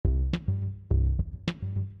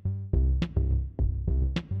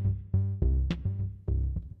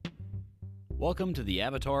Welcome to the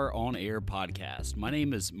Avatar On Air podcast. My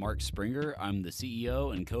name is Mark Springer. I'm the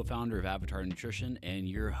CEO and co-founder of Avatar Nutrition and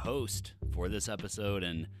your host for this episode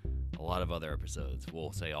and a lot of other episodes.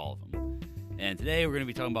 We'll say all of them. And today we're going to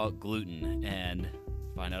be talking about gluten and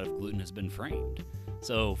find out if gluten has been framed.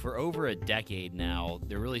 So for over a decade now,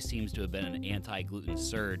 there really seems to have been an anti-gluten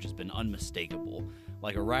surge. It's been unmistakable.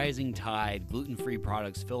 Like a rising tide, gluten-free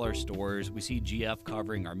products fill our stores. We see GF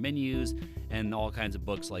covering our menus and all kinds of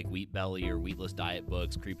books like Wheat Belly or Wheatless Diet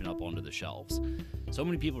books creeping up onto the shelves. So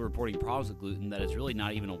many people reporting problems with gluten that it's really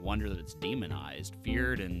not even a wonder that it's demonized,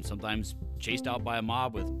 feared, and sometimes chased out by a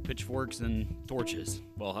mob with pitchforks and torches.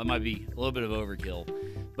 Well, that might be a little bit of overkill.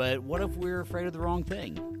 But what if we're afraid of the wrong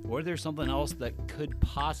thing? What if there's something else that could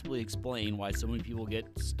possibly explain why so many people get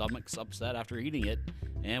stomachs upset after eating it?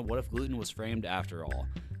 And what if gluten was framed after all?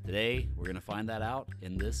 Today, we're going to find that out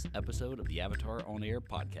in this episode of the Avatar On Air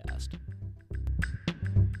podcast.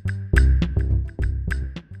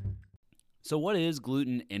 So what is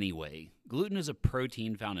gluten anyway? Gluten is a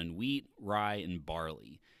protein found in wheat, rye, and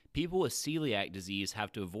barley. People with celiac disease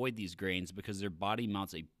have to avoid these grains because their body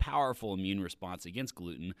mounts a powerful immune response against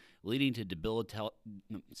gluten, leading to debilitating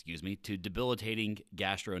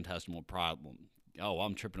gastrointestinal problems. Oh,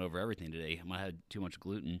 I'm tripping over everything today. I might have had too much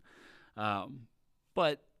gluten.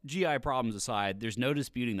 But GI problems aside, there's no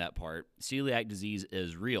disputing that part. Celiac disease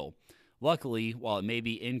is real. Luckily, while it may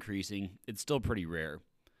be increasing, it's still pretty rare.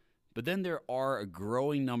 But then there are a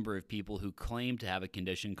growing number of people who claim to have a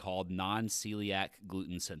condition called non-celiac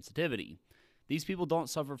gluten sensitivity. These people don't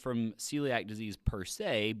suffer from celiac disease per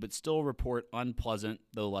se, but still report unpleasant,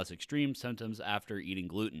 though less extreme, symptoms after eating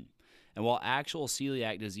gluten. And while actual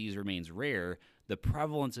celiac disease remains rare, the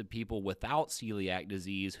prevalence of people without celiac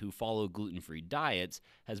disease who follow gluten-free diets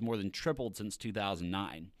has more than tripled since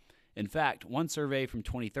 2009. In fact, one survey from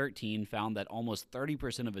 2013 found that almost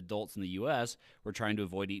 30% of adults in the U.S. were trying to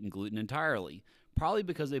avoid eating gluten entirely, probably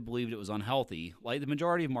because they believed it was unhealthy. Like the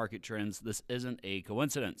majority of market trends, this isn't a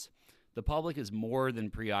coincidence. The public is more than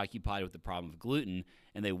preoccupied with the problem of gluten,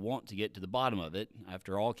 and they want to get to the bottom of it.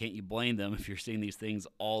 After all, can't you blame them if you're seeing these things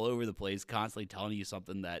all over the place, constantly telling you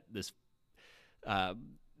something that this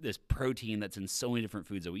protein that's in so many different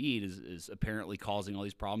foods that we eat is apparently causing all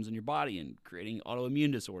these problems in your body and creating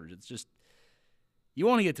autoimmune disorders. It's just, you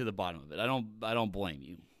want to get to the bottom of it. I don't blame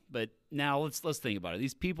you. But now let's think about it.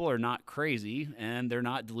 These people are not crazy, and they're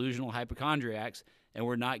not delusional hypochondriacs, and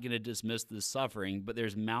we're not going to dismiss this suffering, but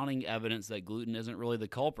there's mounting evidence that gluten isn't really the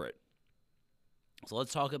culprit. So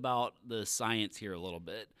let's talk about the science here a little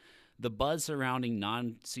bit. The buzz surrounding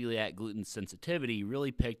non-celiac gluten sensitivity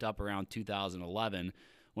really picked up around 2011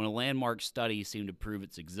 when a landmark study seemed to prove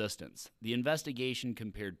its existence. The investigation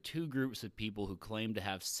compared two groups of people who claimed to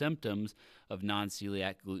have symptoms of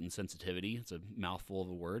non-celiac gluten sensitivity. It's a mouthful of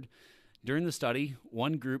a word. During the study,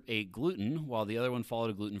 one group ate gluten while the other one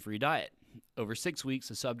followed a gluten-free diet. Over 6 weeks,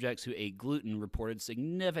 the subjects who ate gluten reported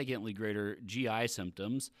significantly greater GI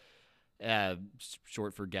symptoms,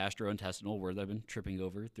 short for gastrointestinal, word I've been tripping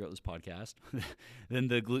over throughout this podcast, than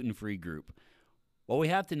the gluten-free group. While we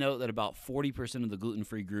have to note that about 40% of the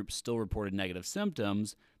gluten-free group still reported negative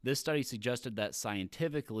symptoms, this study suggested that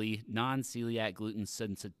scientifically, non-celiac gluten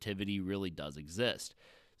sensitivity really does exist.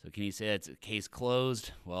 So can you say it's a case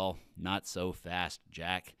closed? Well, not so fast,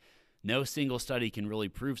 Jack. No single study can really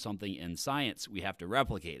prove something in science. We have to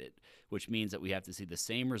replicate it, which means that we have to see the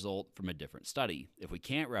same result from a different study. If we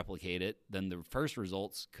can't replicate it, then the first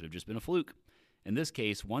results could have just been a fluke. In this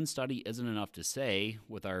case, one study isn't enough to say,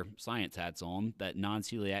 with our science hats on, that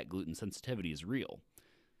non-celiac gluten sensitivity is real.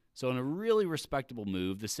 So in a really respectable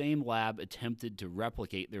move, the same lab attempted to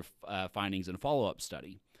replicate their findings in a follow-up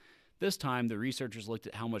study. This time, the researchers looked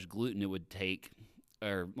at how much gluten it would take,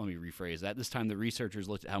 or let me rephrase that. This time, the researchers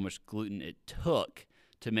looked at how much gluten it took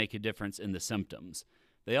to make a difference in the symptoms.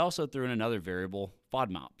 They also threw in another variable,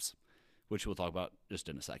 FODMAPs, which we'll talk about just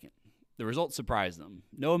in a second. The results surprised them.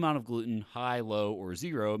 No amount of gluten, high, low, or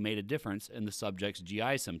zero, made a difference in the subject's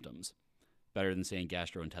GI symptoms. Better than saying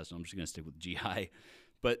gastrointestinal. I'm just going to stick with GI.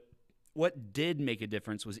 But what did make a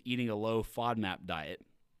difference was eating a low FODMAP diet,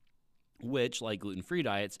 which, like gluten-free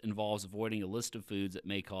diets, involves avoiding a list of foods that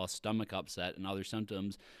may cause stomach upset and other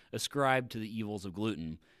symptoms ascribed to the evils of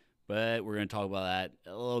gluten. But we're going to talk about that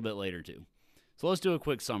a little bit later, too. So let's do a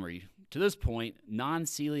quick summary. To this point,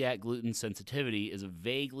 non-celiac gluten sensitivity is a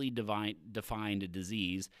vaguely defined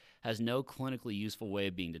disease, has no clinically useful way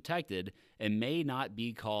of being detected, and may not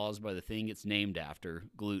be caused by the thing it's named after,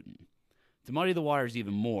 gluten. To muddy the waters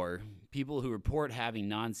even more, people who report having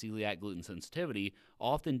non-celiac gluten sensitivity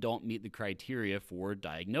often don't meet the criteria for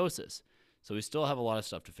diagnosis, so we still have a lot of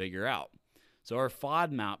stuff to figure out. So are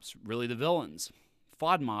FODMAPs really the villains?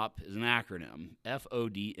 FODMAP is an acronym,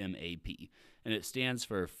 FODMAP, and it stands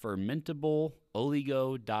for fermentable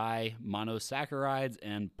oligomonosaccharides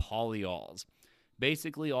and polyols.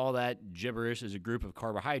 Basically, all that gibberish is a group of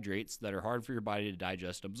carbohydrates that are hard for your body to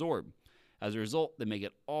digest and absorb. As a result, they make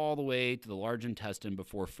it all the way to the large intestine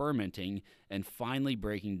before fermenting and finally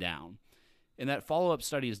breaking down. And that follow-up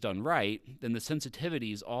study is done right, then the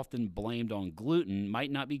sensitivities often blamed on gluten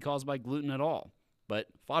might not be caused by gluten at all, but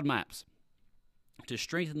FODMAPs. To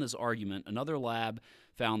strengthen this argument, another lab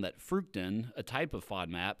found that fructan, a type of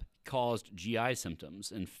FODMAP, caused GI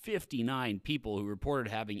symptoms in 59 people who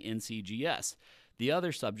reported having NCGS. The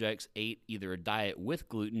other subjects ate either a diet with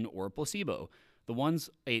gluten or a placebo. The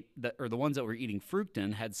ones that were eating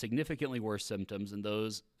fructan had significantly worse symptoms than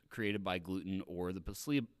those created by gluten or the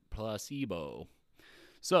placebo.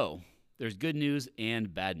 So, there's good news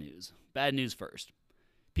and bad news. Bad news first.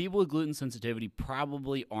 People with gluten sensitivity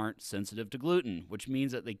probably aren't sensitive to gluten, which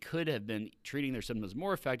means that they could have been treating their symptoms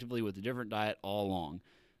more effectively with a different diet all along.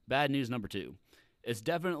 Bad news number two. It's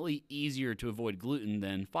definitely easier to avoid gluten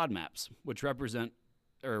than FODMAPs, which are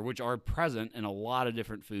present in a lot of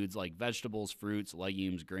different foods like vegetables, fruits,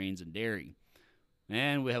 legumes, grains, and dairy.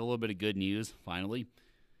 And we have a little bit of good news, finally.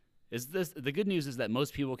 The good news is that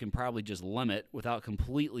most people can probably just limit without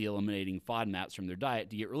completely eliminating FODMAPs from their diet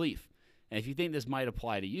to get relief. And if you think this might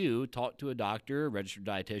apply to you, talk to a doctor, a registered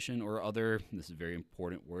dietitian, or other, this is a very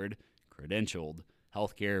important word, credentialed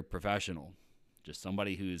healthcare professional. Just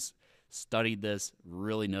somebody who's studied this,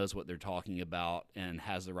 really knows what they're talking about, and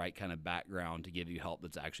has the right kind of background to give you help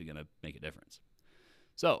that's actually going to make a difference.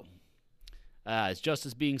 So, is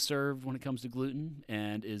justice being served when it comes to gluten?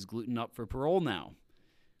 And is gluten up for parole now?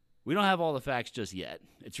 We don't have all the facts just yet.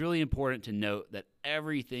 It's really important to note that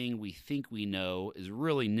everything we think we know is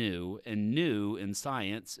really new, and new in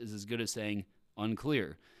science is as good as saying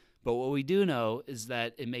unclear. But what we do know is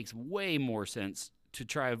that it makes way more sense to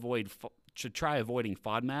try avoiding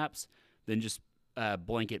FODMAPs than just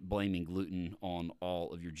blanket blaming gluten on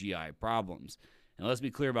all of your GI problems. And let's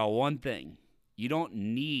be clear about one thing. You don't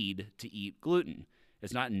need to eat gluten.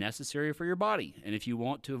 It's not necessary for your body. And if you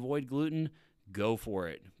want to avoid gluten, go for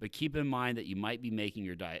it. But keep in mind that you might be making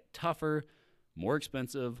your diet tougher, more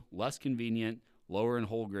expensive, less convenient, lower in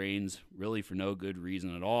whole grains, really for no good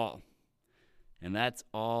reason at all. And that's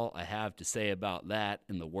all I have to say about that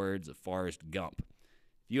in the words of Forrest Gump.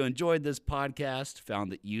 If you enjoyed this podcast,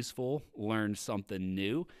 found it useful, learned something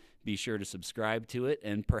new, be sure to subscribe to it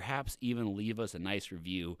and perhaps even leave us a nice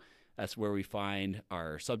review. That's where we find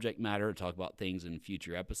our subject matter to talk about things in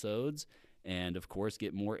future episodes. And, of course,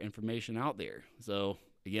 get more information out there. So,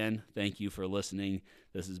 again, thank you for listening.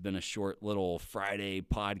 This has been a short little Friday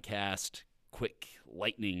podcast, quick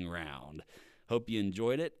lightning round. Hope you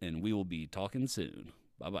enjoyed it, and we will be talking soon.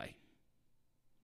 Bye-bye.